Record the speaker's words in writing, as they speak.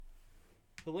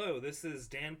Hello, this is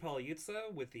Dan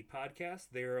Pagliuzza with the podcast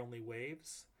There Are Only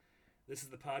Waves. This is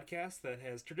the podcast that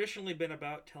has traditionally been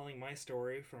about telling my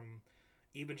story from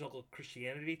evangelical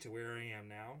Christianity to where I am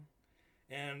now.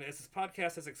 And as this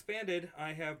podcast has expanded,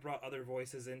 I have brought other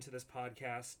voices into this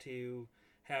podcast to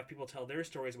have people tell their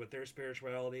stories with their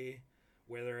spirituality,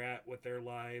 where they're at with their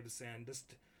lives, and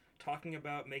just talking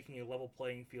about making a level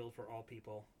playing field for all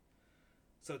people.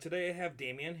 So today I have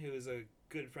Damien, who is a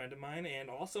good friend of mine and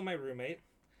also my roommate,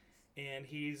 and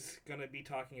he's going to be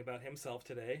talking about himself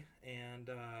today. And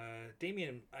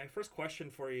Damien, my first question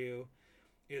for you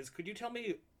is: could you tell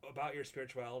me about your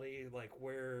spirituality? Like,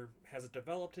 where has it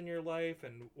developed in your life,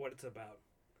 and what it's about?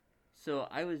 So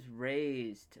I was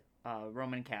raised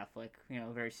Roman Catholic,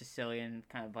 very Sicilian,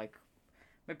 kind of like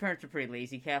my parents were pretty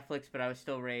lazy Catholics, but I was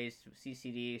still raised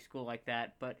CCD, school like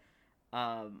that. But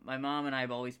my mom and I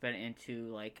have always been into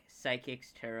like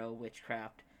psychics, tarot,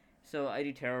 witchcraft. So I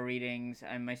do tarot readings.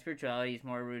 My spirituality is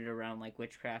more rooted around like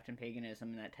witchcraft and paganism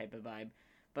and that type of vibe.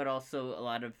 But also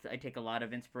I take a lot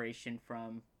of inspiration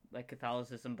from like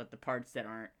Catholicism, but the parts that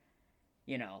aren't,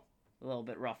 a little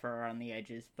bit rougher around the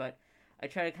edges. But I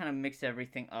try to kind of mix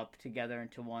everything up together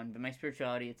into one. But my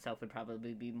spirituality itself would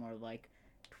probably be more like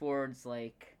towards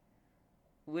like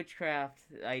witchcraft,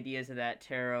 ideas of that,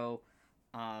 tarot,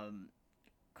 um,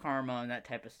 karma, and that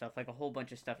type of stuff. Like a whole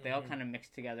bunch of stuff. They all Mm-hmm. kind of mix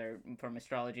together from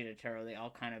astrology to tarot. They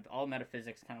all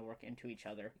metaphysics kind of work into each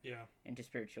other, Yeah, into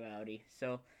spirituality.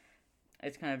 So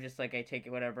it's kind of just like I take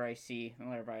whatever I see and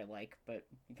whatever I like, but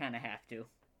you kind of have to.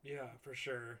 yeah, for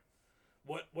sure.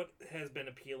 What has been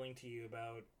appealing to you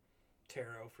about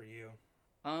tarot for you?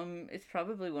 It's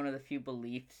probably one of the few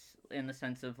beliefs in the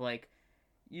sense of like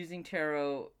using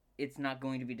tarot. It's not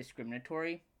going to be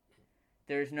discriminatory.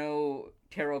 There's no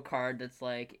tarot card that's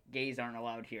like gays aren't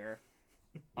allowed here.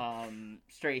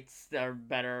 Straights are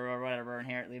better or whatever,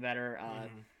 inherently better.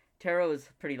 Mm-hmm. Tarot is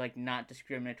pretty like not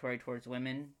discriminatory towards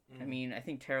women. I Mm-hmm. mean, I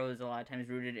think tarot is a lot of times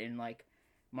rooted in like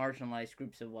marginalized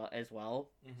groups as well.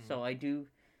 Mm-hmm. So I do.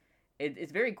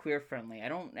 It's very queer friendly. I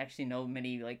don't actually know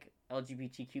many like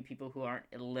LGBTQ people who aren't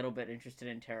a little bit interested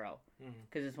in tarot Mm-hmm.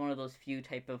 because it's one of the few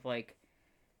types of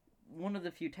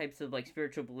like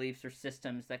spiritual beliefs or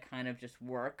systems that kind of just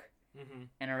work Mm-hmm.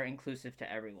 and are inclusive to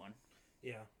everyone.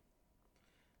 Yeah.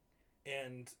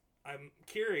 And I'm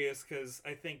curious because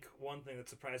I think one thing that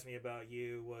surprised me about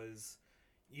you was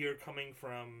you're coming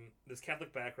from this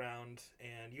Catholic background,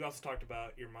 and you also talked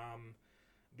about your mom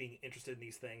being interested in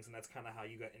these things, and that's kind of how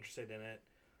you got interested in it.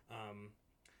 Um,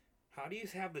 how do you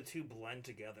have the two blend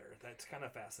together? That's kind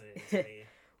of fascinating to me.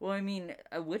 Well, I mean,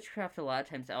 witchcraft a lot of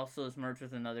times also is merged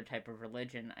with another type of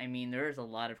religion. I mean, there is a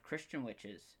lot of Christian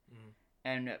witches Mm.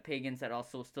 and pagans that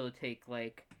also still take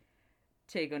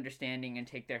understanding and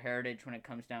take their heritage when it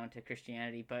comes down to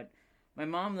Christianity. But my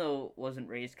mom though wasn't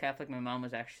raised Catholic. My mom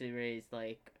was actually raised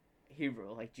like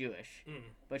Hebrew, like Jewish, Mm.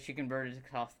 but she converted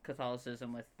to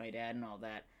Catholicism with my dad and all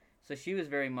that. So she was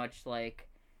very much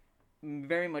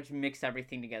mix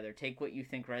everything together. Take what you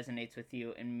think resonates with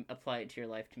you and apply it to your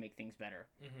life to make things better.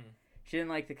 Mm-hmm. She didn't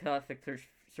like the Catholic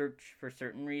search for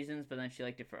certain reasons, but then she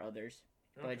liked it for others.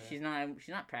 But Okay. she's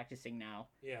not practicing now.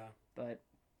 Yeah. But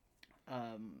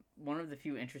one of the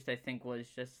few interests I think was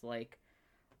just like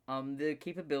the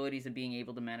capabilities of being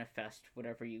able to manifest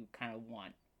whatever you kind of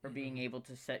want, or being Mm-hmm. able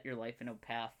to set your life in a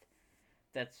path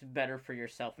that's better for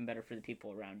yourself and better for the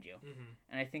people around you. Mm-hmm.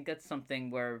 And I think that's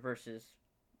something where versus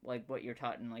like what you're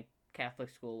taught in like Catholic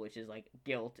school, which is like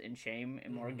guilt and shame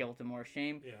and more Mm-hmm. guilt and more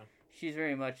shame. Yeah. She's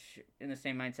very much in the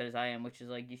same mindset as I am, which is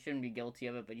like you shouldn't be guilty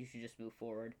of it, but you should just move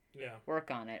forward. Yeah.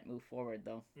 Work on it, move forward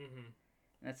though. Mm-hmm.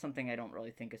 And that's something I don't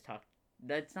really think is talked.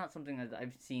 That's not something that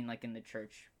I've seen like in the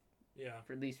church, Yeah.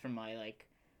 for at least from my like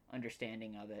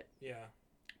understanding of it. Yeah.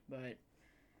 But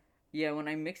yeah, when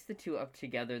I mix the two up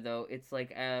together though, it's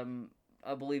like I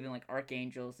believe in like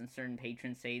archangels and certain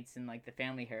patron saints and like the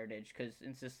family heritage, because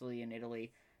in Sicily and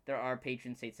Italy there are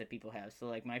patron saints that people have. So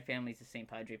like my family's the Saint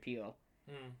Padre Pio,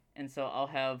 Mm. and so I'll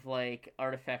have like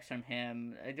artifacts from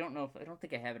him. I don't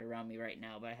think I have it around me right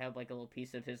now, but I have like a little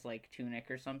piece of his like tunic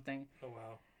or something Oh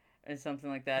wow. and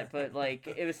something like that. But like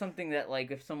it was something that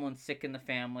like if someone's sick in the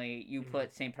family, you Mhm.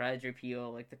 put Saint Padre Pio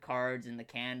like the cards and the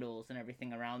candles and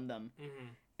everything around them, Mm-hmm.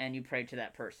 and you pray to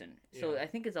that person. So Yeah. I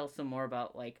think it's also more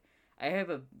about like I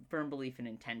have a firm belief in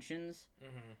intentions,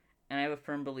 Mm-hmm. and I have a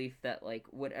firm belief that like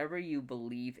whatever you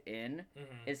believe in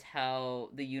Mm-hmm. is how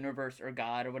the universe or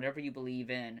God or whatever you believe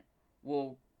in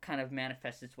will kind of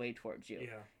manifest its way towards you.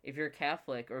 Yeah. If you're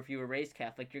Catholic or if you were raised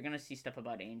Catholic, you're going to see stuff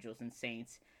about angels and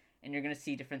saints, and you're going to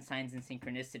see different signs and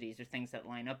synchronicities or things that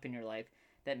line up in your life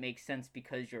that make sense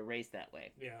because you're raised that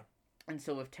way. Yeah. And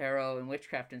so with tarot and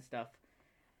witchcraft and stuff,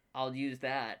 I'll use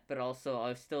that, but also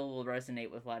I still will resonate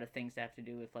with a lot of things that have to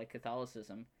do with like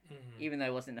Catholicism, even though I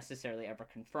wasn't necessarily ever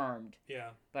confirmed. Yeah.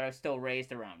 But I was still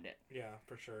raised around it. Yeah,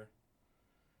 for sure.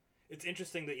 It's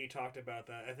interesting that you talked about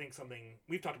that. I think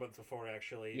we've talked about this before,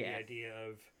 actually. Yeah. The idea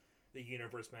of the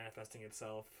universe manifesting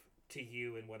itself to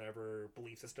you in whatever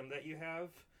belief system that you have.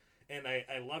 And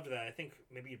I loved that. I think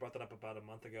maybe you brought that up about a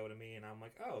month ago to me, and I'm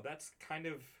like, oh, that's kind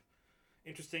of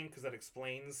interesting because that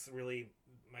explains really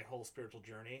my whole spiritual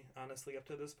journey, honestly, up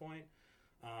to this point.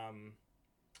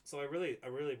 So I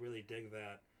really dig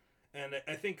that. And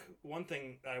I think one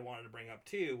thing I wanted to bring up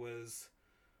too was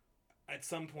at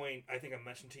some point, I think I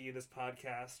mentioned to you this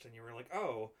podcast, and you were like,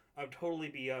 oh, I'd totally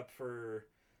be up for,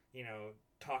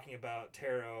 talking about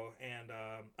tarot. And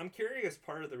I'm curious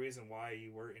part of the reason why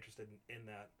you were interested in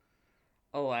that.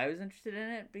 Oh, I was interested in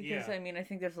it because, Yeah. I mean, I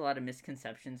think there's a lot of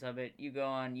misconceptions of it. You go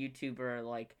on YouTube or,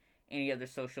 like, any other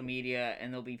social media,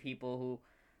 and there'll be people who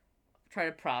try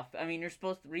to profit. I mean,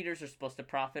 readers are supposed to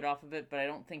profit off of it, but I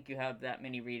don't think you have that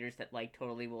many readers that, like,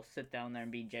 totally will sit down there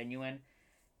and be genuine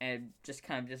and just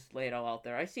kind of just lay it all out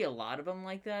there. I see a lot of them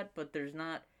like that, but there's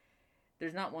not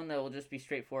one that will just be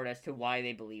straightforward as to why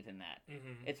they believe in that.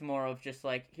 Mm-hmm. It's more of just,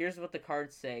 like, here's what the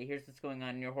cards say, here's what's going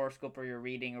on in your horoscope or your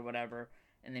reading or whatever,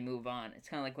 and they move on. It's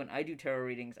kind of like when I do tarot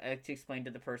readings, I like to explain to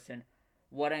the person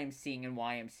what I'm seeing and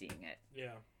why I'm seeing it.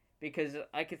 Yeah. Because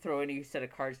I could throw any set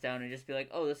of cards down and just be like,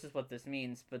 oh, this is what this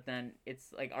means, but then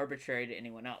it's like arbitrary to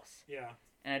anyone else. Yeah.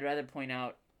 And I'd rather point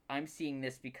out, I'm seeing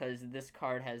this because this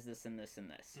card has this and this and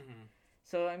this. Mm-hmm.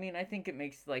 So, I mean, I think it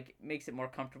makes it more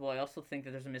comfortable. I also think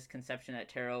that there's a misconception that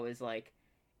tarot is like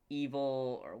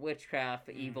evil or witchcraft,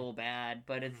 evil, bad,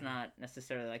 but it's not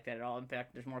necessarily like that at all. In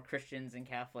fact, there's more Christians and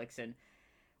Catholics and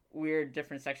weird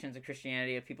different sections of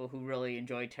Christianity of people who really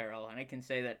enjoy tarot. And I can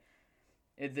say that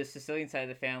the Sicilian side of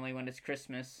the family, when it's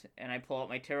Christmas and I pull out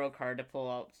my tarot card to pull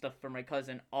out stuff for my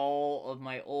cousin, all of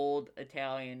my old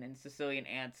Italian and Sicilian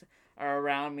aunts are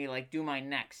around me like, do mine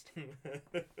next.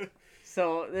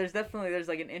 So there's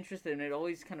like an interest in it. It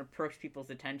always kind of perks people's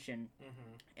attention.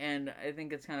 And I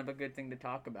think it's kind of a good thing to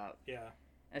talk about. Yeah.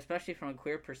 Especially from a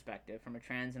queer perspective, from a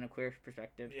trans and a queer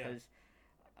perspective, Yeah. because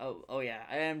Oh yeah,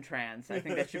 I am trans. I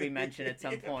think that should be mentioned at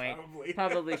some point. Probably.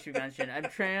 Probably should be mentioned. I'm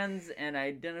trans and I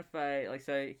identify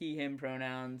he, him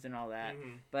pronouns and all that.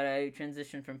 But I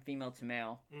transitioned from female to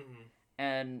male.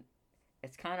 And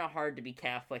it's kind of hard to be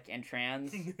Catholic and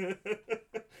trans.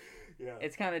 Yeah.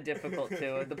 It's kind of difficult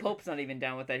too. The Pope's not even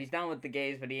down with that. He's down with the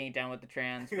gays, but he ain't down with the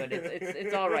trans. But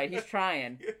it's all right. He's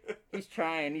trying. He's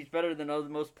trying. He's better than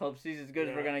most popes. He's as good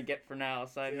as we're gonna get for now.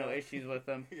 So I have no issues with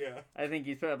him. Yeah. I think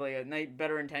he's probably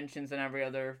better intentions than every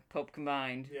other pope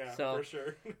combined. Yeah, so, for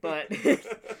sure. But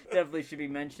definitely should be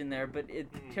mentioned there. But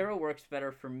tarot works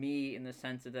better for me in the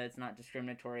sense that it's not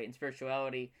discriminatory, and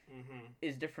spirituality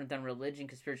is different than religion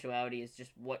because spirituality is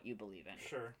just what you believe in.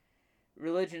 Sure.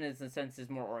 Religion, in a sense, is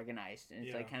more organized, and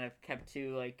it's like kind of kept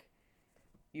to like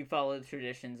you follow the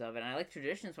traditions of it. And I like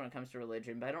traditions when it comes to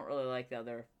religion, but I don't really like the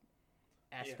other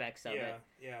aspects of it.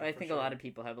 Yeah. But I think a lot of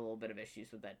people have a little bit of issues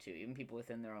with that too, even people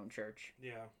within their own church.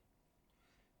 Yeah.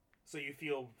 So you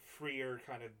feel freer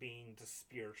kind of being just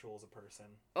spiritual as a person.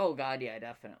 Oh God, yeah,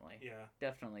 definitely. Yeah.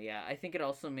 Definitely, yeah. I think it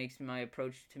also makes my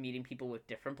approach to meeting people with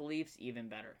different beliefs even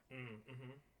better.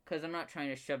 Because I'm not trying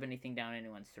to shove anything down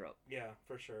anyone's throat. Yeah,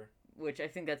 for sure. Which I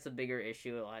think that's a bigger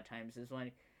issue a lot of times is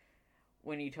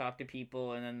when you talk to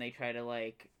people and then they try to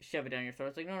like shove it down your throat.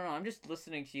 It's like, no, I'm just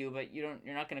listening to you, but you're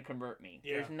not going to convert me.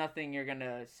 Yeah. There's nothing you're going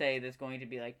to say that's going to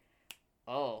be like,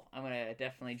 oh, I'm going to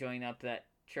definitely join up that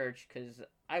church because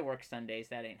I work Sundays.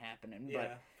 That ain't happening. Yeah,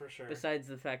 but for sure. Besides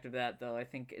the fact of that, though, I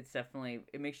think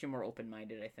it makes you more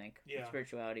open-minded, I think, with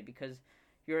spirituality, because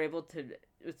you're able to,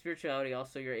 with spirituality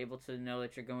also, you're able to know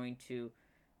that you're going to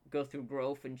go through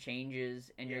growth and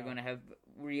changes, and you're going to have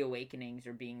reawakenings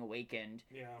or being awakened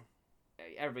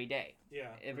every day. Yeah.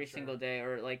 Every single day,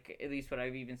 or like, at least what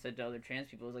I've even said to other trans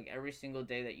people is like, every single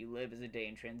day that you live is a day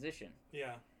in transition.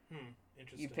 Yeah.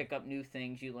 Interesting. You pick up new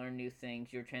things, you learn new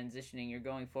things, you're transitioning, you're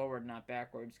going forward, not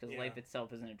backwards, because life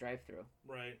itself isn't a drive-through.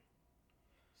 Right.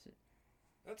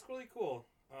 That's really cool.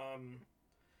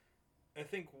 I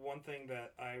think one thing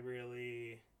that I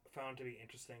really found to be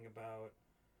interesting about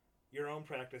your own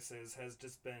practices has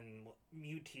just been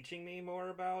you teaching me more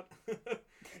about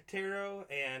tarot.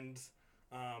 And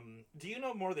do you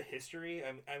know more of the history?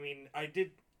 I mean, I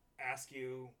did ask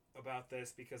you about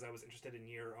this because I was interested in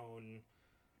your own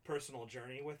personal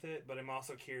journey with it, but I'm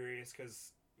also curious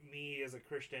because me as a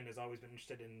Christian has always been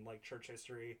interested in like church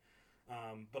history.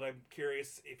 But I'm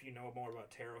curious if you know more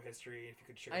about tarot history, if you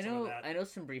could share some of that. I know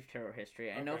some brief tarot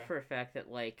history. I know for a fact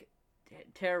that like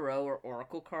tarot or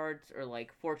oracle cards or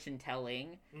like fortune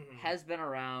telling Mm-hmm. has been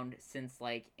around since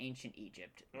like ancient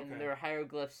Egypt. Okay. And there are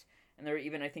hieroglyphs, and there were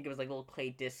even, I think it was like little clay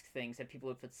disc things that people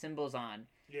would put symbols on.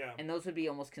 Yeah. And those would be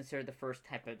almost considered the first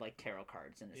type of like tarot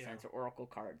cards in a Yeah. sense, or oracle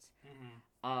cards.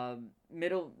 Mm-hmm.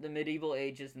 The medieval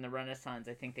ages and the Renaissance,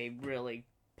 I think they really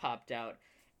popped out.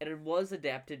 And it was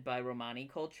adapted by Romani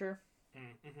culture.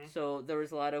 Mm-hmm. So there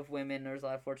was a lot of women, there was a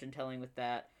lot of fortune telling with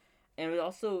that. And it was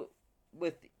also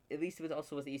with, at least it was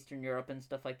also with Eastern Europe and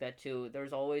stuff like that too, there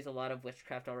was always a lot of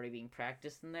witchcraft already being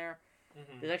practiced in there.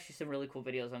 Mm-hmm. There's actually some really cool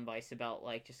videos on Vice about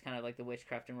like just kind of like the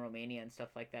witchcraft in Romania and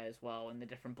stuff like that as well, and the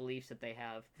different beliefs that they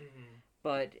have. Mm-hmm.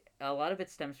 But a lot of it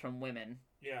stems from women.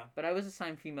 Yeah. But I was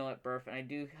assigned female at birth, and I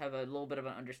do have a little bit of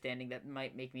an understanding that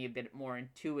might make me a bit more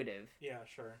intuitive Yeah,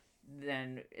 sure.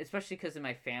 than, especially because in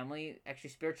my family,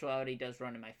 actually spirituality does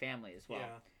run in my family as well.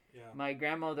 Yeah. Yeah. My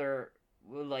grandmother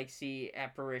would like see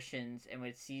apparitions and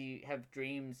would have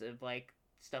dreams of like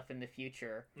stuff in the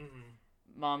future. Mm-hmm.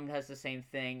 Mom has the same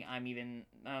thing.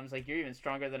 Mom's like, you're even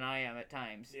stronger than I am at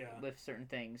times with certain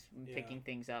things, picking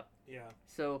things up. Yeah.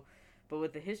 So, but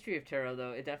with the history of tarot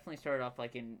though, it definitely started off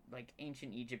like in like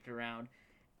ancient Egypt around,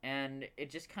 and it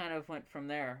just kind of went from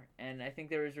there. And I think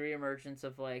there was reemergence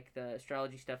of like the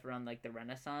astrology stuff around like the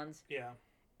Renaissance. Yeah.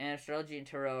 And astrology and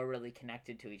tarot are really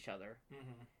connected to each other.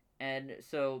 Mm-hmm. And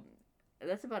so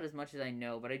that's about as much as I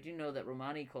know, but I do know that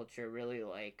Romani culture really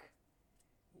like,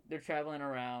 they're traveling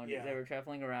around. Yeah. They were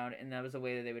traveling around, and that was a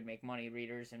way that they would make money.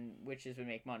 Readers and witches would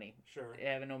make money. Sure. They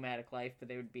have a nomadic life, but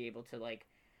they would be able to like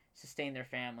sustain their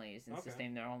families and Okay.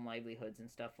 sustain their own livelihoods and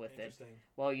stuff with it Interesting.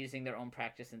 while using their own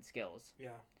practice and skills. Yeah.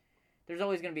 There's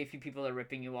always going to be a few people that are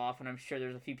ripping you off, and I'm sure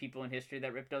there's a few people in history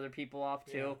that ripped other people off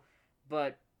too. Yeah.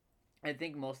 But I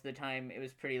think most of the time it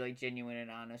was pretty like genuine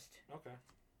and honest. Okay.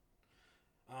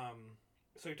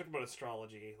 So you talked about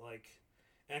astrology, like,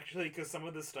 actually, because some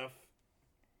of this stuff,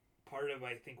 part of,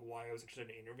 I think, why I was interested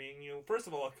in interviewing you, first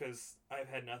of all, because I've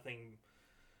had nothing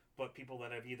but people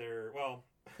that have either, well,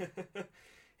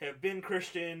 have been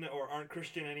Christian or aren't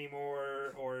Christian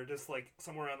anymore, or just, like,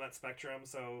 somewhere on that spectrum,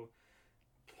 so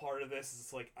part of this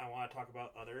is, like, I want to talk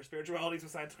about other spiritualities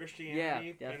besides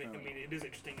Christianity. Yeah, definitely. And, I mean, it is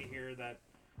interesting to hear that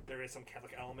there is some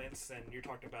Catholic elements, and you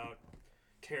talked about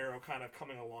tarot kind of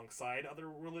coming alongside other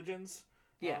religions.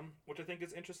 Yeah. Which I think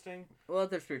is interesting. Well,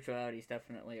 other spiritualities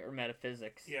definitely, or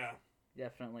metaphysics. Yeah.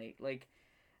 Definitely. Like,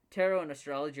 tarot and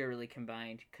astrology are really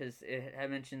combined because it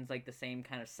mentions like the same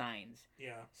kind of signs.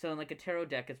 Yeah. So in like a tarot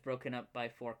deck, it's broken up by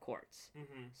 4 quarts.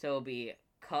 Mm-hmm. So it'll be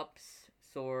cups,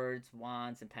 swords,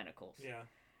 wands, and pentacles. Yeah.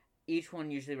 Each one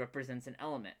usually represents an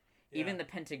element. Yeah. Even the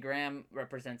pentagram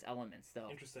represents elements, though.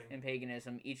 Interesting. In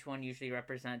paganism, each one usually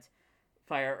represents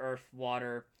fire, earth,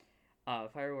 water,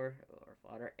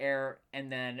 water, air, and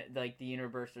then like the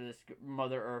universe or this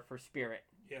Mother Earth or spirit.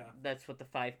 Yeah. That's what the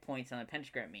 5 points on the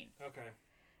pentagram mean. Okay.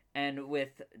 And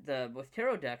with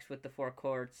tarot decks, with the 4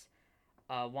 quarts,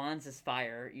 wands is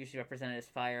fire, usually represented as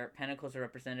fire. Pentacles are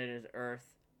represented as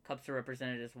earth. Cups are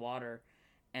represented as water,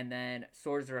 and then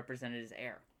swords are represented as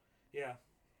air. Yeah.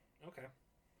 Okay.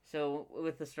 So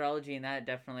with astrology and that, it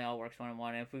definitely all works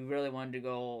one-on-one. If we really wanted to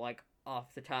go like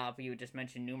off the top, you would just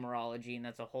mention numerology, and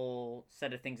that's a whole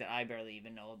set of things that I barely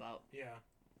even know about. Yeah.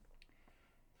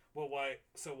 Well, why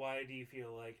do you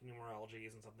feel like numerology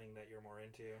isn't something that you're more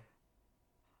into?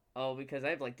 Oh, because I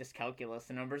have like dyscalculus.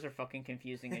 The numbers are fucking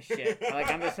confusing as shit. Like,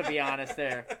 I'm just to be honest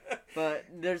there. But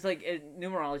there's like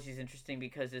numerology is interesting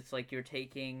because it's like you're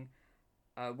taking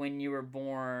when you were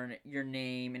born, your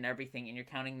name and everything, and you're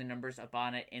counting the numbers up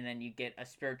on it, and then you get a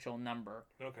spiritual number.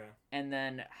 Okay. And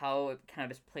then how it kind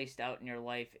of is placed out in your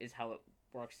life is how it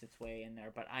works its way in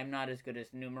there. But I'm not as good as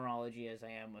numerology as I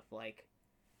am with like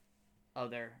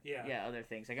other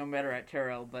things. Like, I'm better at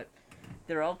tarot, but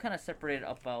they're all kind of separated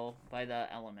up by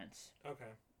the elements. Okay.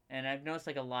 And I've noticed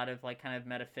like a lot of like kind of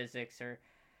metaphysics or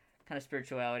kind of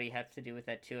spirituality have to do with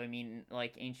that too. I mean,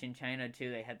 like ancient China too,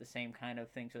 they had the same kind of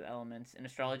things with elements. And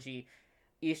astrology,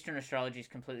 Eastern astrology is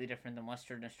completely different than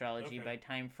Western astrology by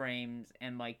time frames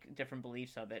and like different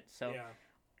beliefs of it. So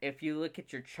if you look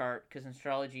at your chart, because in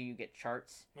astrology you get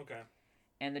charts. Okay.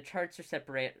 And the charts are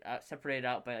separated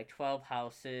out by like 12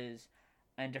 houses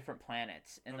and different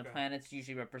planets. And the planets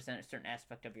usually represent a certain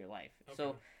aspect of your life. Okay.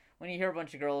 So when you hear a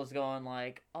bunch of girls going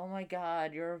like, oh my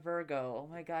god, you're a Virgo,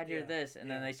 oh my god, you're this, and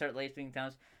then they start labeling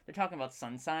down, they're talking about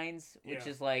sun signs, which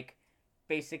is like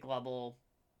basic level,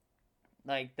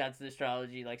 like that's the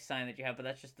astrology like sign that you have, but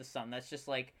that's just the sun. That's just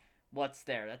like what's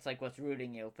there. That's like what's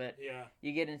rooting you. But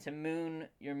you get into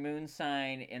your moon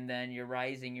sign, and then your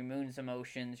rising, your moon's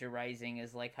emotions, your rising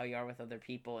is like how you are with other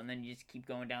people, and then you just keep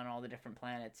going down all the different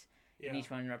planets. and each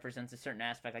one represents a certain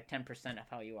aspect, like 10% of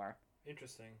how you are.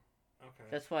 Interesting. Okay.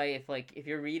 That's why if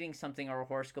you're reading something or a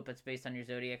horoscope that's based on your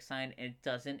zodiac sign and it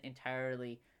doesn't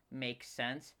entirely make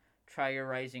sense, try your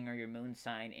rising or your moon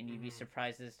sign, and you'd be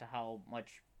surprised as to how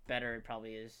much better it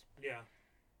probably is. Yeah.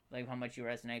 Like how much you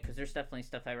resonate, because there's definitely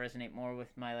stuff I resonate more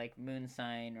with my like moon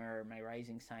sign or my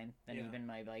rising sign than even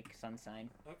my like sun sign.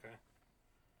 Okay.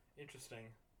 Interesting.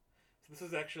 So this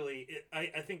is actually I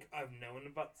think I've known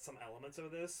about some elements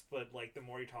of this, but like the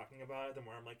more you're talking about it, the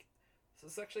more I'm like,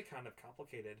 this is actually kind of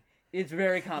complicated. It's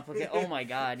very complicated. Oh my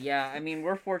god, yeah. I mean,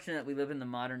 we're fortunate we live in the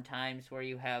modern times where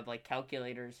you have like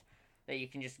calculators that you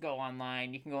can just go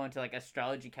online. You can go into like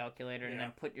astrology calculator and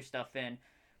then put your stuff in.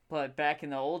 But back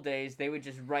in the old days, they would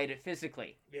just write it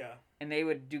physically. Yeah. And they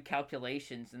would do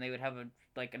calculations, and they would have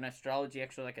an astrology,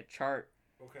 actually like a chart.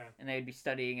 Okay. And they'd be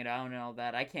studying it out and all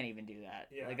that. I can't even do that.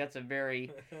 Yeah. Like that's a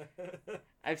very.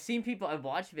 I've seen people. I've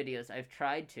watched videos. I've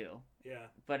tried to. Yeah.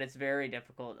 But it's very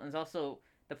difficult. And it's also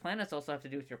the planets also have to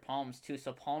do with your palms too.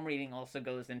 So palm reading also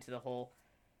goes into the whole.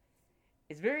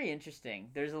 It's very interesting.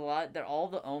 There's a lot. There all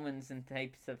the omens and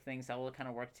types of things that will kind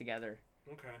of work together.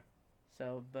 Okay.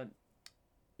 So, but.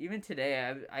 Even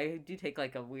today, I do take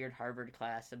like a weird Harvard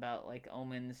class about like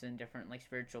omens and different like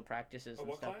spiritual practices and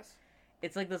what stuff. Class?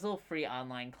 It's like this little free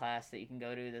online class that you can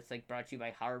go to that's like brought to you by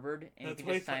Harvard, and you can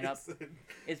just sign up.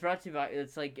 It's brought to you by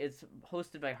it's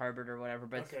hosted by Harvard or whatever,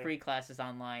 but it's free classes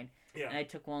online. Yeah. And I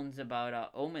took ones about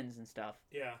omens and stuff.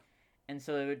 Yeah. And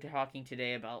so they were talking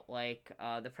today about like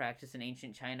the practice in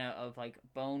ancient China of like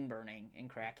bone burning and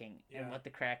cracking and what the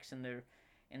cracks in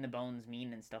the bones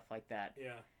mean and stuff like that.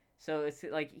 Yeah. So it's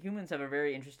like humans have a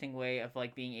very interesting way of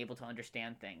like being able to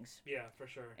understand things. Yeah, for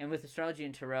sure. And with astrology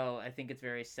and tarot, I think it's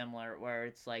very similar, where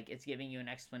it's like it's giving you an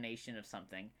explanation of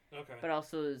something. Okay. But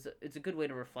also, it's a good way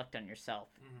to reflect on yourself.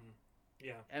 Mm-hmm.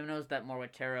 Yeah. I've noticed that more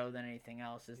with tarot than anything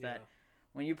else. Is that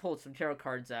when you pull some tarot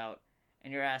cards out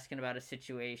and you're asking about a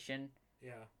situation,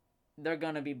 they're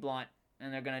gonna be blunt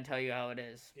and they're gonna tell you how it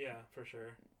is. Yeah, for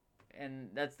sure. And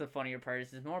that's the funnier part.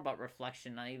 Is it's more about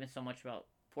reflection, not even so much about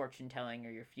fortune telling or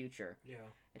your future. Yeah.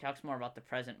 It talks more about the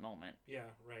present moment. Yeah,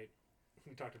 right.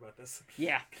 We talked about this.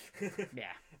 Yeah.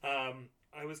 Yeah.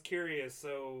 I was curious,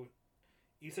 so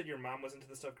you said your mom was into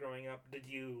this stuff growing up. Did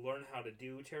you learn how to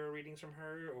do tarot readings from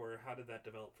her, or how did that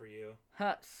develop for you?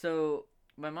 So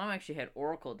my mom actually had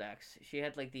oracle decks. She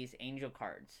had like these angel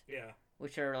cards. Yeah.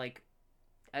 Which are like,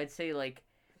 I'd say like,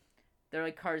 they're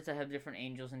like cards that have different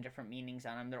angels and different meanings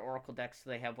on them. They're oracle decks, so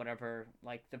they have whatever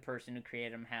like the person who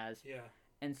created them has. Yeah.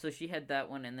 And so she had that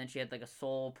one, and then she had like a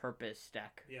soul purpose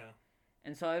deck. Yeah.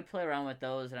 And so I would play around with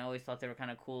those, and I always thought they were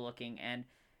kind of cool looking. And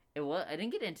I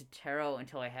didn't get into tarot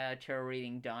until I had a tarot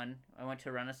reading done. I went to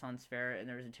a Renaissance fair, and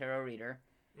there was a tarot reader,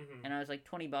 and I was like,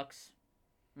 $20.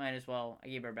 Might as well. I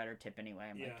gave her a better tip anyway.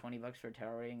 I'm like, $20 for a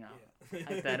tarot reading. I'll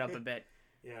hype that up a bit.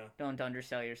 Yeah. Don't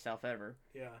undersell yourself ever.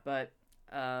 Yeah. But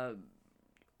I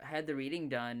had the reading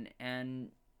done, and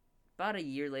about a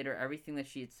year later, everything that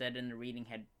she had said in the reading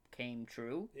came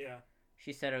true. Yeah.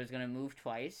 She said I was going to move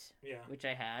twice. Yeah. Which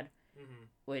I had. Mm-hmm.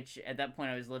 Which at that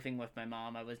point I was living with my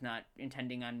mom. I was not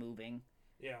intending on moving.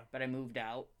 Yeah. But I moved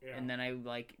out. Yeah. And then I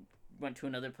like went to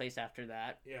another place after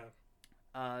that.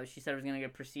 Yeah. She said I was going to get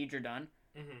a procedure done.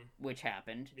 Mm-hmm. Which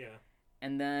happened. Yeah.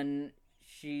 And then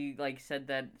she like said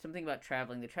that something about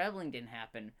traveling. The traveling didn't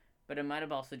happen, but it might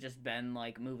have also just been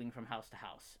like moving from house to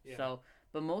house. Yeah. So,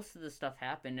 but most of the stuff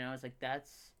happened, and I was like,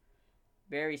 that's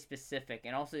very specific.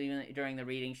 And also, even during the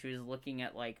reading, she was looking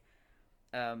at like,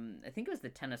 I think it was the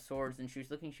Ten of Swords, and she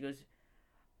was looking. She goes,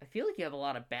 "I feel like you have a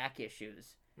lot of back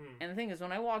issues." And the thing is,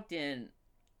 when I walked in,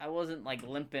 I wasn't like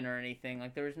limping or anything.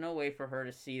 Like there was no way for her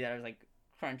to see that I was like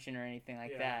crunching or anything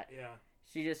like that. Yeah.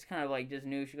 She just kind of like just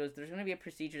knew. She goes, "There's going to be a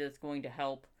procedure that's going to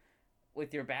help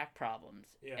with your back problems."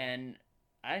 Yeah. And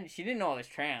she didn't know I was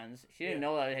trans. She didn't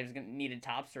know that I was needed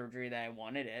top surgery, that I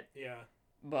wanted it. Yeah.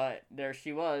 But there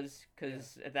she was,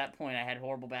 because at that point I had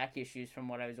horrible back issues from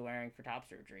what I was wearing for top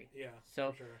surgery. Yeah.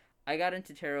 So I got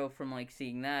into tarot from like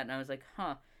seeing that, and I was like,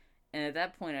 huh. And at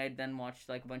that point I had then watched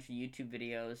like a bunch of YouTube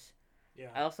videos. Yeah.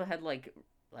 I also had like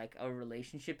a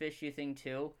relationship issue thing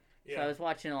too. Yeah. So I was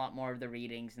watching a lot more of the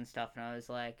readings and stuff, and I was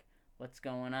like, what's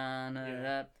going on?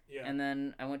 Yeah. And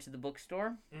then I went to the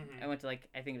bookstore. Mm-hmm. I went to like,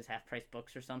 I think it was Half Price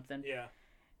Books or something. Yeah.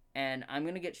 And I'm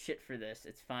going to get shit for this.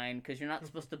 It's fine, because you're not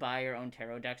supposed to buy your own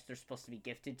tarot decks. They're supposed to be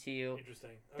gifted to you.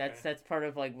 Interesting. Okay. That's part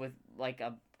of like with like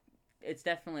it's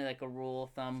definitely like a rule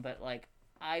of thumb, but like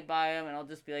I buy them and I'll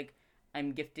just be like,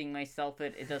 I'm gifting myself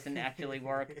it. It doesn't actually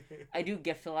work. I do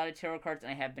gift a lot of tarot cards, and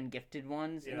I have been gifted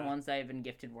ones, and the ones that I've been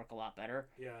gifted work a lot better.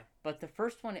 Yeah. But the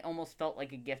first one, it almost felt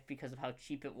like a gift because of how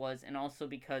cheap it was, and also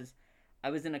because I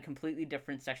was in a completely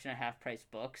different section of half-price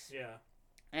books. Yeah.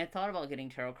 And I thought about getting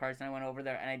tarot cards, and I went over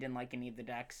there, and I didn't like any of the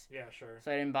decks. Yeah, sure.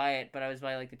 So I didn't buy it, but I was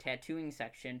by, like, the tattooing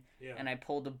section, Yeah. and I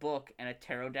pulled a book, and a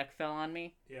tarot deck fell on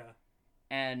me, Yeah.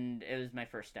 and it was my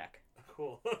first deck.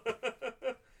 Cool.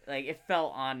 Like, it fell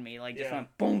on me, like, just Yeah.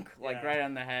 went bonk, like, Yeah. right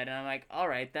on the head, and I'm like,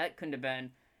 alright, that couldn't have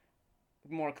been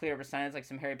more clear of a sign. It's like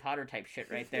some Harry Potter type shit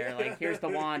right there. Like, here's the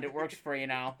wand, it works for you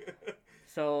now.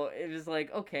 So it was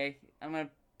like, okay, I'm gonna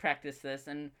practice this,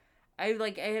 and I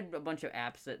had a bunch of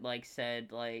apps that, like,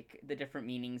 said, like, the different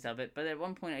meanings of it, but at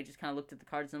one point I just kind of looked at the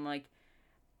cards and I'm like,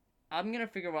 I'm gonna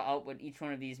figure out what each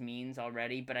one of these means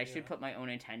already, but I should put my own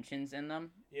intentions in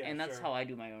them, and that's how I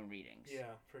do my own readings.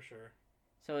 Yeah, for sure.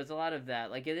 So it's a lot of that.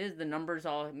 Like, it is, the numbers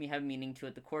all have meaning to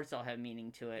it, the chords all have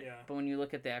meaning to it, but when you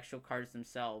look at the actual cards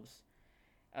themselves,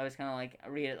 I was kind of like, I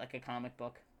read it like a comic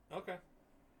book. Okay.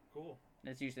 Cool.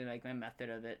 That's usually, like, my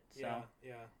method of it. So.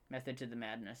 Yeah. Method to the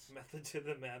madness. Method to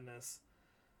the madness.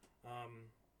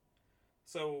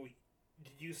 So,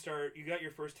 did you start, you got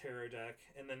your first tarot deck,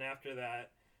 and then after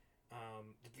that,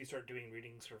 did you start doing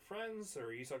readings for friends,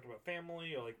 or you talked about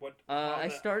family, or, like, what? I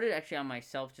started actually on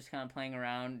myself, just kind of playing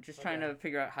around, just trying to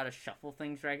figure out how to shuffle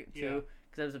things right, too,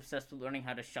 because I was obsessed with learning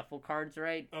how to shuffle cards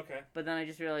right. Okay. But then I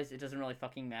just realized it doesn't really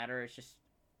fucking matter, it's just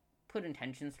put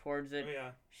intentions towards it. Oh, yeah.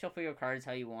 Shuffle your cards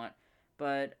how you want.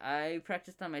 But I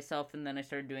practiced on myself, and then I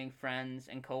started doing friends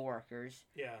and coworkers.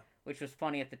 Yeah. Which was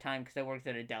funny at the time, because I worked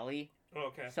at a deli. Oh,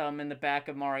 okay. So I'm in the back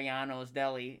of Mariano's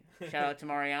Deli. Shout out to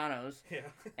Mariano's. Yeah.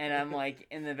 And I'm, like,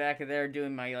 in the back of there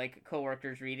doing my, like,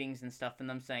 coworkers' readings and stuff,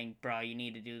 and I'm saying, bro, you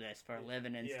need to do this for a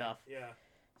living and stuff. Yeah.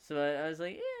 So I was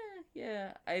like,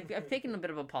 yeah. I've taken a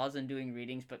bit of a pause in doing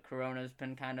readings, but Corona's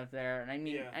been kind of there. And I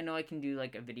mean, I know I can do,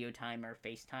 like, a video time or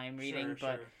FaceTime reading,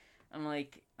 but I'm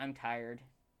like, I'm tired.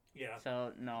 Yeah.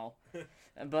 So, no.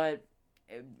 But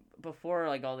before,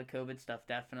 like, all the COVID stuff,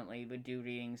 definitely would do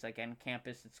readings, like, on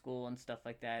campus at school and stuff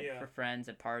like that for friends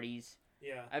at parties.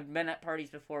 Yeah. I've been at parties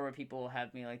before where people will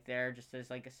have me, like, there just as,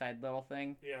 like, a side little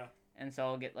thing. Yeah. And so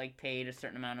I'll get, like, paid a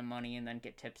certain amount of money and then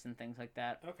get tips and things like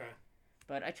that. Okay.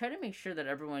 But I try to make sure that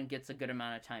everyone gets a good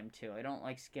amount of time, too. I don't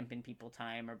like skimping people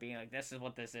time or being like, this is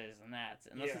what this is and that.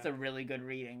 Unless it's a really good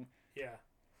reading. Yeah.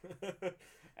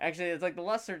 Actually, it's like the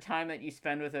lesser time that you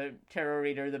spend with a tarot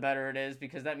reader, the better it is,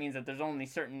 because that means that there's only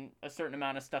a certain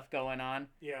amount of stuff going on.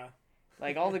 Yeah.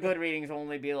 Like, all the good readings will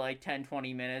only be like 10,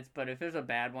 20 minutes, but if there's a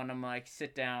bad one, I'm like,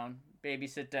 sit down. Baby,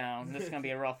 sit down. This is going to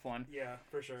be a rough one. Yeah,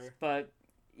 for sure. But,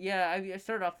 yeah, I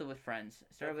started off with friends.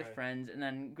 With friends, and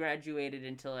then graduated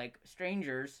into, like,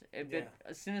 strangers.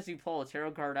 As soon as you pull a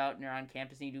tarot card out and you're on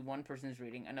campus and you do one person's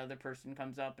reading, another person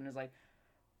comes up and is like,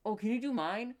 oh, can you do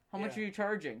mine? How much are you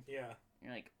charging? Yeah. And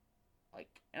you're like,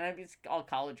 and it's all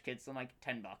college kids, so I'm like,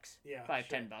 $10. Yeah.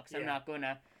 $10. I'm not going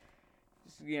to,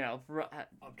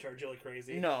 I'll charge you like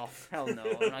crazy. No, hell no.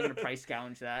 I'm not going to price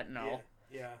gouge that, no.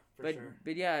 Yeah, for sure.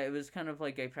 But yeah, it was kind of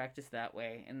like I practiced that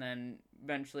way. And then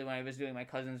eventually when I was doing my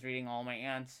cousin's reading, all my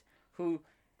aunts, who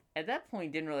at that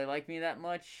point didn't really like me that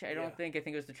much. I think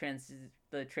it was the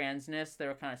transness. They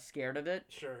were kind of scared of it.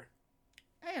 Sure.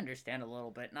 I understand a little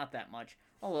bit, not that much.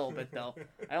 A little bit, though.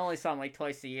 I only saw them, like,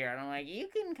 twice a year, and I'm like, you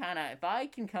can kind of, if I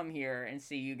can come here and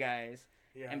see you guys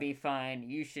and be fine,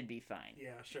 you should be fine.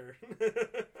 Yeah, sure.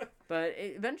 But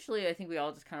eventually, I think we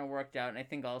all just kind of worked out, and I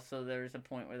think also there's a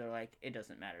point where they're like, it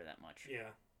doesn't matter that much. Yeah.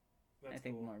 That's I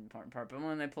think cool. more important part. But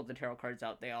when they pulled the tarot cards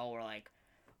out, they all were, like,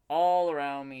 all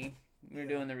around me. We were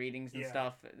doing the readings and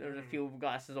stuff. There was a few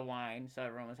glasses of wine, so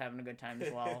everyone was having a good time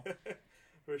as well.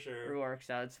 For sure. It works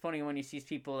out. It's funny when you see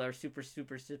people that are super,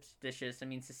 super superstitious. I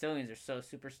mean, Sicilians are so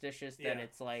superstitious that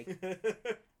it's like,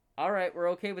 all right, we're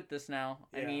okay with this now.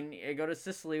 I mean, I go to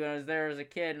Sicily when I was there as a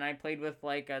kid, and I played with,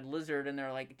 like, a lizard, and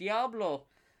they're like, Diablo!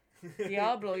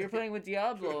 Diablo, you're playing with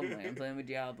Diablo. I'm like, I'm playing with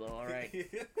Diablo, all right.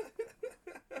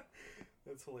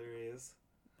 That's hilarious.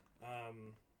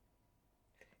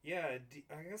 Yeah,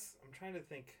 I guess I'm trying to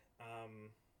think.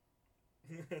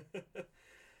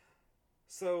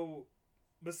 So,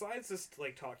 besides just,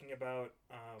 like, talking about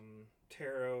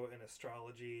tarot and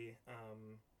astrology,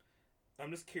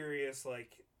 I'm just curious,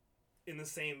 like, in the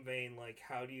same vein, like,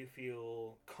 how do you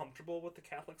feel comfortable with the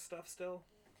Catholic stuff still?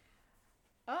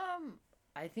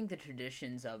 I think the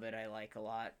traditions of it I like a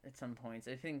lot at some points.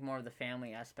 I think more of the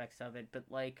family aspects of it, but,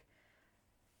 like,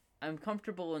 I'm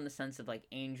comfortable in the sense of, like,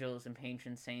 angels and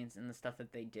patron saints and the stuff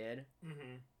that they did.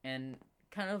 Mm-hmm. And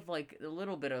kind of, like, a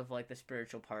little bit of, like, the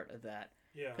spiritual part of that.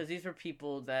 Yeah. Because these were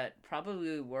people that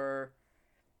probably were,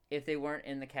 if they weren't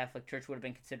in the Catholic Church, would have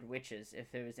been considered witches if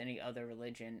there was any other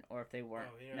religion, or if they weren't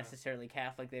necessarily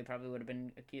Catholic, they probably would have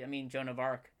been accused. I mean, Joan of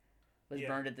Arc was Yeah.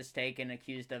 burned at the stake and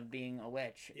accused of being a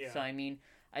witch. Yeah. So I mean,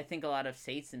 I think a lot of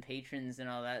saints and patrons and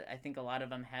all that, I think a lot of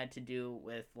them had to do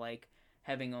with like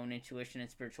having own intuition and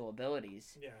spiritual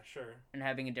abilities Yeah, sure. and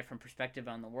having a different perspective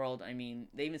on the world. I mean,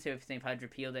 they even say with St. Padre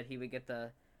Pio that he would get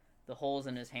the holes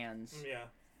in his hands. Yeah.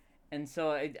 And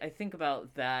so I think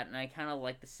about that, and I kind of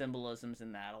like the symbolisms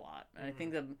in that a lot. And I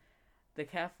think the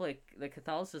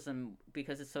Catholicism,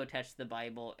 because it's so attached to the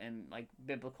Bible and like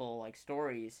biblical like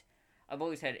stories, I've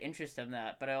always had interest in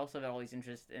that, but I also have always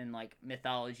interest in like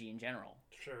mythology in general.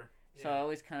 Sure. Yeah. So I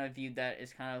always kind of viewed that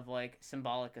as kind of like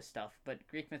symbolic of stuff. But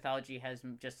Greek mythology has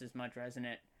just as much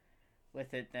resonant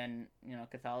with it than, you know,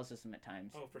 Catholicism at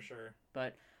times. Oh, for sure.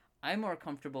 But I'm more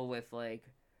comfortable with like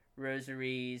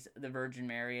rosaries. The Virgin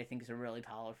Mary, I think, is a really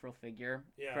powerful figure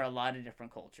Yeah. for a lot of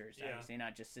different cultures. Yeah. Obviously,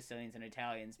 not just Sicilians and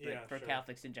Italians, but Yeah, for sure.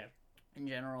 Catholics in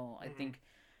general, I Mhm. think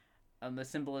the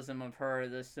symbolism of her,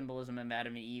 the symbolism of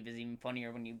Adam and Eve, is even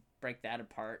funnier when you break that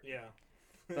apart. Yeah.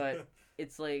 But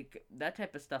it's like that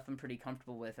type of stuff I'm pretty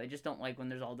comfortable with. I just don't like when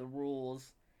there's all the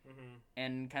rules hmm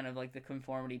and kind of like the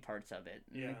conformity parts of it,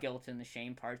 and Yeah. the guilt and the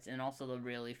shame parts, and also the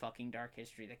really fucking dark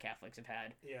history that Catholics have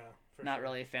had. Yeah. For Not sure.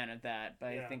 really a fan of that, but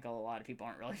I Yeah. think a lot of people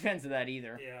aren't really fans of that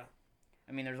either. Yeah.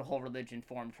 I mean, there's a whole religion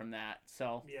formed from that,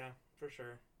 so. Yeah. For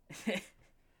sure.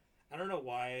 I don't know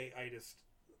why I just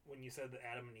when you said the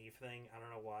Adam and Eve thing, I don't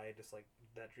know why I just like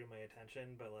that drew my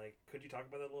attention, but like could you talk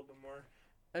about that a little bit more?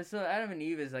 So Adam and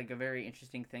Eve is like a very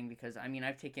interesting thing because I mean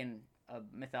I've taken a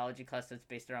mythology class that's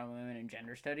based around women and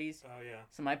gender studies. Oh yeah.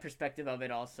 So my perspective of it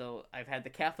also, I've had the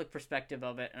Catholic perspective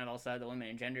of it, and I've also had the women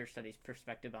and gender studies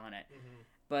perspective on it. hmm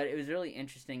But it was really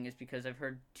interesting is because I've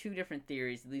heard two different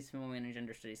theories, at least from women and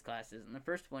gender studies classes. And the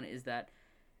first one is that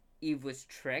Eve was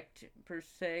tricked, per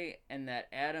se, and that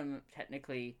Adam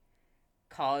technically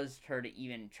caused her to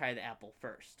even try the apple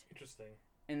first. Interesting.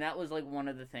 And that was like one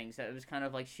of the things, that it was kind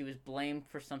of like she was blamed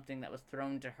for something that was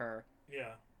thrown to her,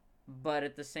 Yeah. but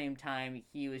at the same time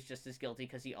he was just as guilty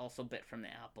because he also bit from the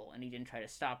apple and he didn't try to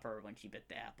stop her when she bit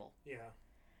the apple. Yeah.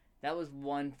 That was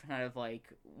one kind of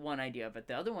like one idea, but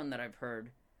the other one that I've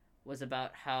heard was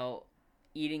about how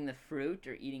eating the fruit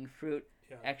or eating fruit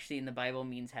Yeah. actually in the Bible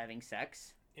means having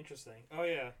sex. Interesting. Oh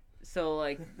yeah. So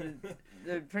like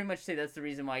they pretty much say that's the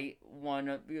reason why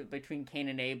one between Cain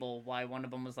and Abel, why one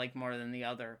of them was like more than the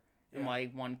other, and Yeah. why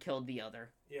one killed the other,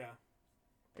 Yeah.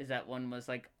 is that one was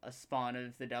like a spawn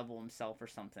of the devil himself or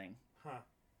something. Huh.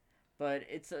 But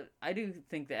I do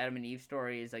think the Adam and Eve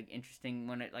story is like interesting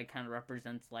when it like kind of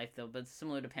represents life though, but it's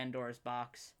similar to Pandora's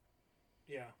box.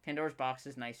 Yeah. Pandora's box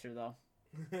is nicer though,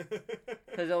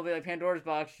 because it'll be like Pandora's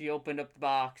box. She opened up the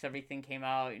box, everything came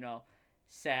out, you know,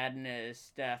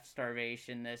 sadness, death,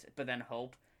 starvation, this, but then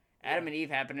hope. Adam and Eve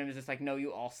happened, and it was just like, no,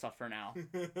 you all suffer now.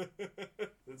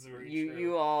 That's very You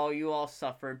true. you all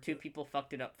suffered. Two people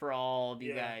fucked it up for all of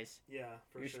you Yeah, guys. Yeah,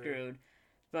 for You're sure. screwed.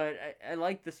 But I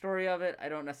like the story of it. I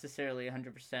don't necessarily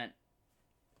 100%.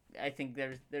 I think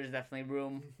there's definitely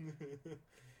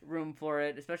room for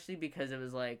it, especially because it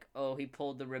was like, oh, he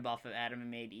pulled the rib off of Adam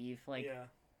and made Eve. Like,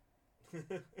 yeah.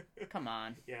 come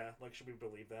on. Yeah, like should we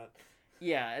believe that?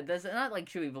 Yeah, that's not like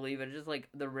should we believe it? It's just like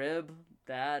the rib,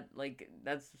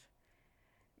 that's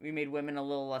we made women a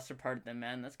little lesser part than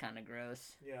men. That's kind of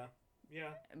gross. Yeah. Yeah.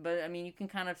 But I mean, you can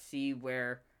kind of see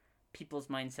where people's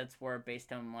mindsets were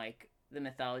based on like the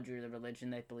mythology or the religion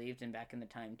they believed in back in the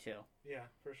time too. Yeah,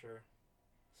 for sure.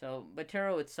 So, but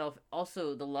tarot itself,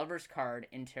 also the Lover's card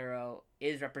in tarot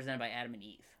is represented by Adam and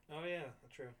Eve. Oh yeah,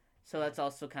 true. So that's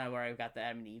also kind of where I got the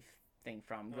Adam and Eve thing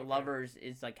from. The Okay. Lovers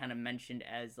is like kind of mentioned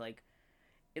as like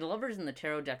the Lovers in the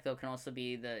tarot deck though can also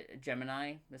be the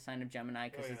Gemini, the sign of Gemini,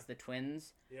 because Oh, yeah. it's the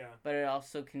twins. Yeah. But it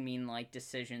also can mean like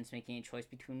decisions, making a choice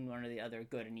between one or the other,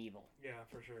 good and evil, Yeah,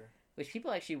 for sure. which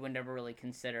people actually would never really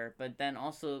consider. But then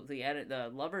also the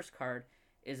Lovers card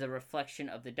is a reflection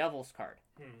of the Devil's card.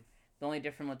 Hmm. The only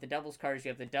difference with the Devil's card is you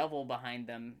have the devil behind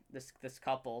them, this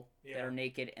couple that Yeah. are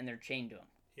naked and they're chained to him.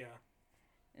 Yeah.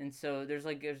 And so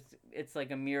it's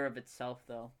like a mirror of itself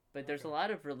though. But there's a Okay.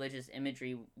 lot of religious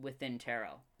imagery within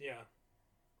tarot. Yeah.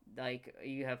 Like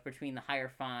you have between the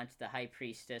Hierophant, the High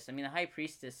Priestess. I mean, the High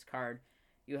Priestess card,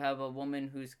 you have a woman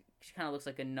she kind of looks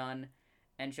like a nun,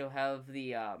 and she'll have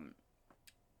the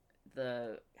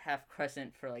half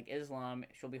crescent for like Islam.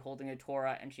 She'll be holding a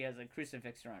Torah, and she has a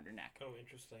crucifix around her neck Oh,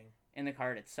 interesting. in the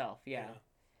card itself. Yeah.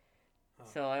 Huh.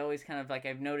 So I always kind of like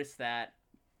I've noticed that.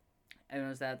 I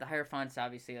noticed that the Hierophant's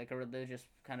obviously like a religious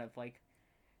kind of like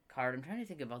card. I'm trying to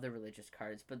think of other religious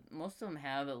cards, but most of them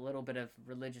have a little bit of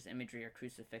religious imagery or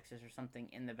crucifixes or something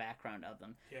in the background of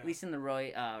them. Yeah. At least in the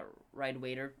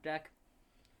Rider-Waite deck.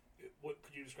 What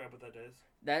could you describe what that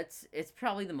is? It's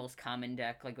probably the most common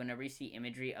deck. Like whenever you see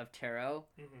imagery of tarot,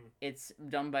 it's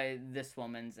done by this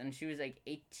woman's, and she was like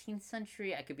 18th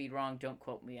century. I could be wrong. Don't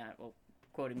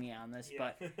quoting me on this,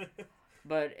 Yeah.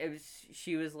 but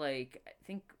she was like I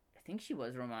think she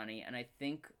was Romani, and I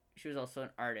think she was also an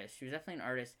artist. She was definitely an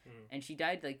artist, and she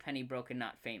died like penny broken,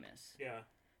 not famous. Yeah.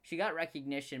 She got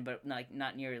recognition, but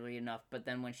not nearly enough. But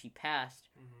then when she passed,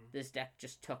 this deck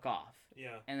just took off.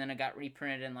 Yeah. And then it got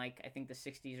reprinted in like I think the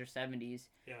 60s or 70s.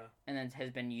 Yeah. And then has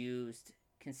been used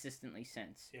consistently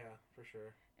since. Yeah, for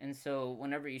sure. And so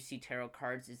whenever you see tarot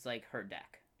cards, it's like her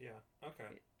deck. Yeah.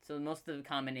 Okay. So most of the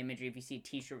common imagery, if you see a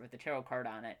T-shirt with a tarot card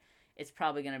on it, it's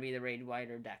probably going to be the Raid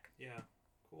Wider deck. Yeah.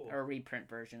 Cool. Or a reprint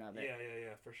version of it.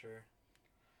 Yeah, for sure.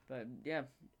 But yeah.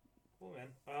 Cool, man.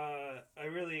 I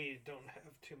really don't have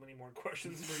too many more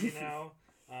questions for you now.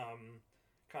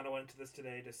 Kind of went into this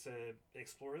today just to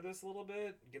explore this a little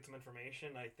bit, get some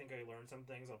information. I think I learned some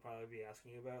things I'll probably be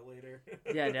asking you about later.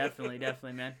 Yeah, definitely,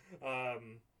 man.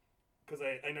 Because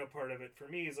I know part of it for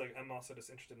me is like I'm also just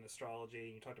interested in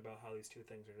astrology. You talked about how these two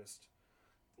things are just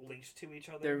linked to each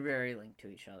other. They're very linked to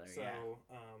each other. So,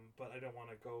 yeah. But I don't want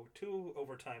to go too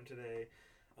overtime today.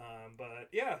 But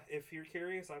yeah, if you're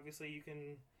curious, obviously you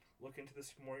can look into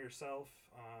this more yourself.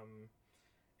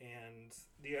 And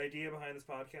the idea behind this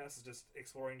podcast is just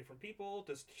exploring different people,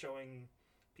 just showing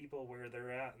people where they're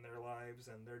at in their lives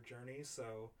and their journeys.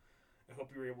 So I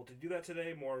hope you were able to do that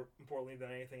today. More importantly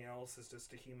than anything else is just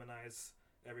to humanize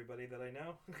everybody that I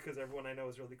know, because everyone I know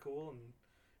is really cool. And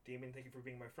Damien, thank you for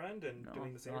being my friend and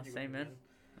doing this interview with me. Man.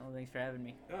 Oh, thanks for having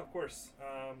me. Yeah, of course.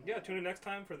 Yeah, tune in next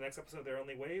time for the next episode of There Are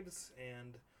Only Waves,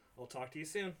 and I'll talk to you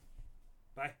soon.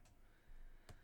 Bye.